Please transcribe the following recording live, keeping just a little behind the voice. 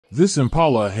This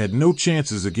Impala had no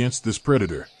chances against this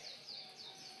predator.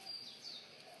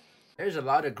 There's a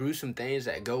lot of gruesome things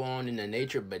that go on in the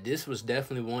nature, but this was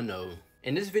definitely one of them.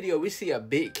 In this video, we see a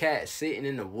big cat sitting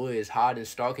in the woods hiding,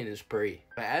 stalking his prey.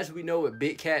 But as we know with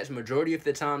big cats, majority of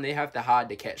the time they have to hide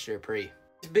to catch their prey.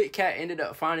 This big cat ended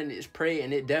up finding its prey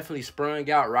and it definitely sprung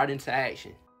out right into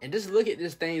action. And just look at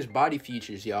this thing's body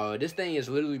features, y'all. This thing is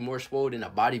literally more swole than a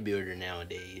bodybuilder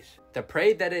nowadays. The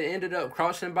prey that it ended up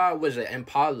crossing by was an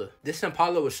Impala. This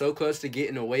Impala was so close to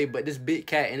getting away, but this big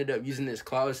cat ended up using its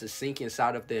claws to sink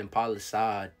inside of the Impala's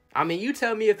side. I mean, you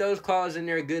tell me if those claws in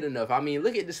there are good enough. I mean,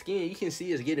 look at the skin. You can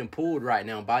see it's getting pulled right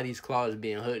now by these claws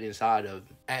being hooked inside of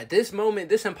him. At this moment,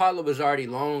 this Impala was already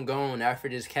long gone after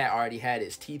this cat already had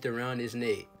its teeth around his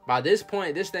neck. By this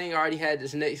point, this thing already had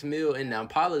its next meal and the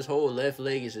Impala's whole left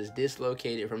leg is just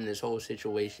dislocated from this whole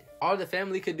situation. All the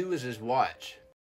family could do is just watch.